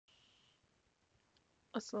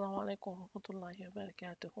Assalamu alaikum wa rahmatullahi wa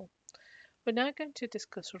barakatuhu. We're now going to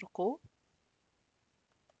discuss ruku.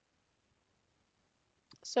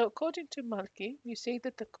 So, according to Malki, you say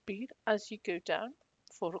the takbir as you go down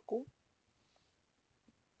for ruku.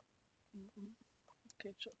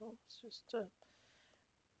 Okay, so let's just.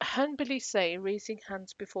 Hanbali say raising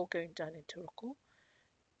hands before going down into ruku.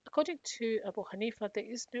 According to Abu Hanifa, there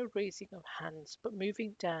is no raising of hands but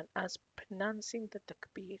moving down as pronouncing the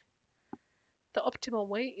takbir. The optimal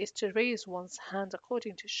way is to raise one's hand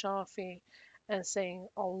according to Shafi and saying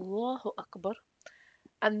Allahu Akbar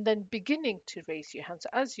and then beginning to raise your hands. So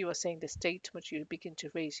as you are saying the statement, you begin to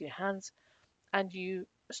raise your hands and you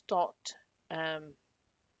start um,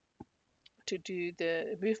 to do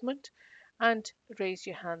the movement and raise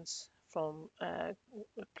your hands from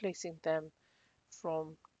placing them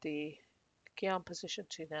from the Qiyam position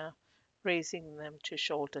to now raising them to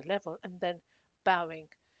shoulder level and then bowing.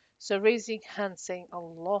 So raising hands saying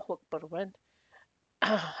Allahu Akbar when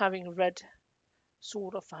having read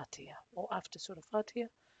Surah Fatiha or after Surah Fatiha.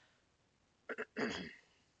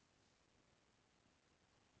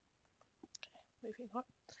 Moving on.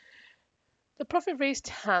 The Prophet raised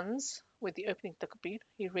hands with the opening takbir.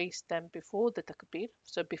 He raised them before the takbir,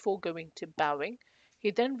 so before going to bowing.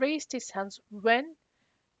 He then raised his hands when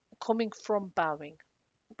coming from bowing,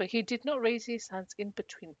 but he did not raise his hands in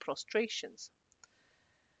between prostrations.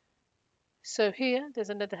 So here, there's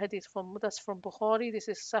another hadith that's from Bukhari. This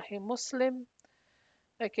is Sahih Muslim.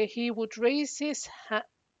 Okay, he would raise his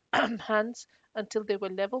hands until they were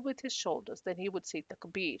level with his shoulders. Then he would say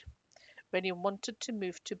takbir when he wanted to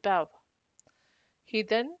move to bow. He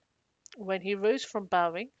then, when he rose from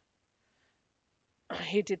bowing,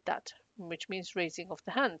 he did that, which means raising of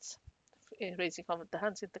the hands, raising of the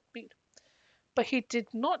hands in takbir. But he did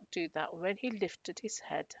not do that when he lifted his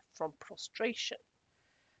head from prostration.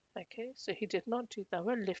 Okay, so he did not do that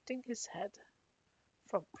when lifting his head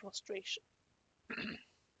from prostration.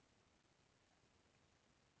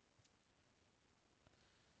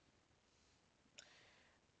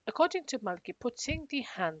 According to Malki, putting the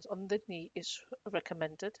hands on the knee is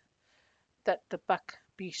recommended, that the back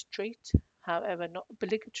be straight, however not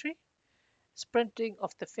obligatory, spreading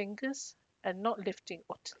of the fingers, and not lifting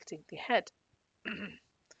or tilting the head.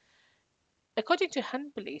 According to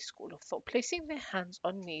Hanbali school of thought, placing the hands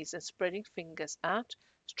on knees and spreading fingers out,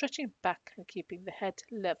 stretching back and keeping the head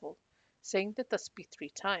level, saying the tasbih 3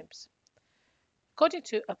 times. According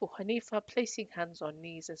to Abu Hanifa, placing hands on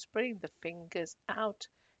knees and spreading the fingers out,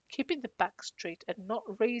 keeping the back straight and not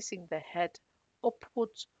raising the head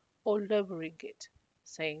upwards or lowering it,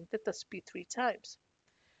 saying the tasbih 3 times.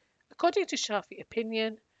 According to Shafi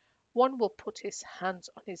opinion, one will put his hands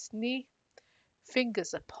on his knee,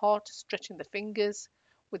 fingers apart, stretching the fingers,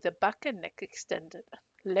 with the back and neck extended,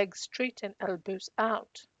 legs straight and elbows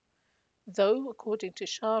out. Though, according to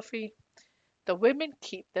Shafi, the women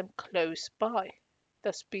keep them close by.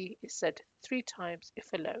 Tasbih is said 3 times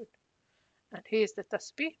if alone. And here's the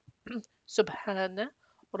tasbih. Subhana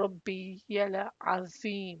Rabbiyal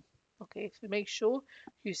Azim. Okay, so make sure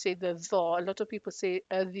you say the dha. A lot of people say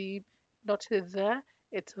azim, not the,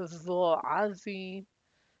 it's dha, azim.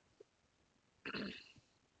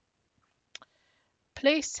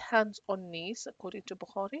 Place hands on knees, according to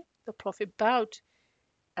Bukhari. The Prophet bowed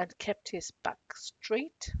and kept his back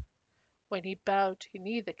straight. When he bowed, he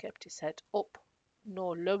neither kept his head up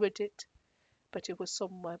nor lowered it, but it was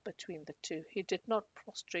somewhere between the two. He did not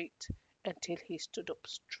prostrate until he stood up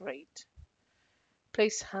straight.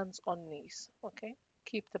 Place hands on knees, okay?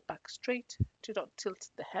 Keep the back straight, do not tilt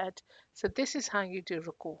the head. So this is how you do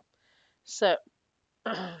ruku. So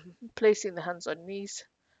placing the hands on knees,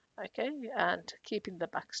 okay, and keeping the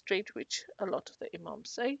back straight, which a lot of the imams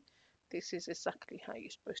say. This is exactly how you're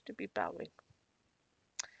supposed to be bowing.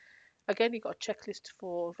 Again, you got a checklist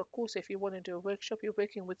for ruku. So if you want to do a workshop, you're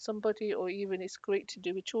working with somebody, or even it's great to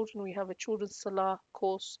do with children. We have a children's Salah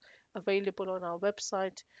course available on our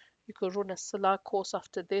website. You could run a Salah course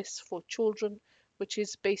after this for children, which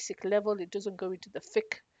is basic level. It doesn't go into the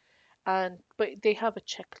fiqh, but they have a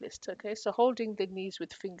checklist. Okay, so holding the knees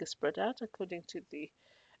with fingers spread out according to the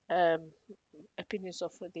um, opinions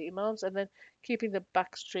of the imams, and then keeping the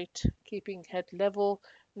back straight, keeping head level,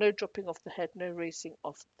 no dropping of the head, no raising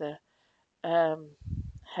of the um,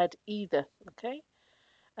 head either. Okay,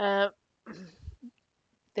 uh,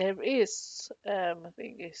 there is, I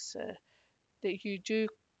think, is that you do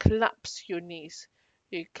collapse your knees.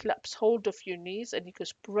 You collapse hold of your knees, and you can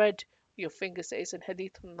spread your fingers. There is a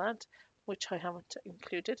hadith on that, which I haven't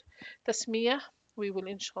included. Tasmiyah, we will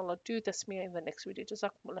inshallah do tasmiyah in the next video.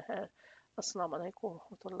 Jazakumullah khair. Assalamu alaikum wa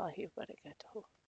rahmatullahi wa barakatuh.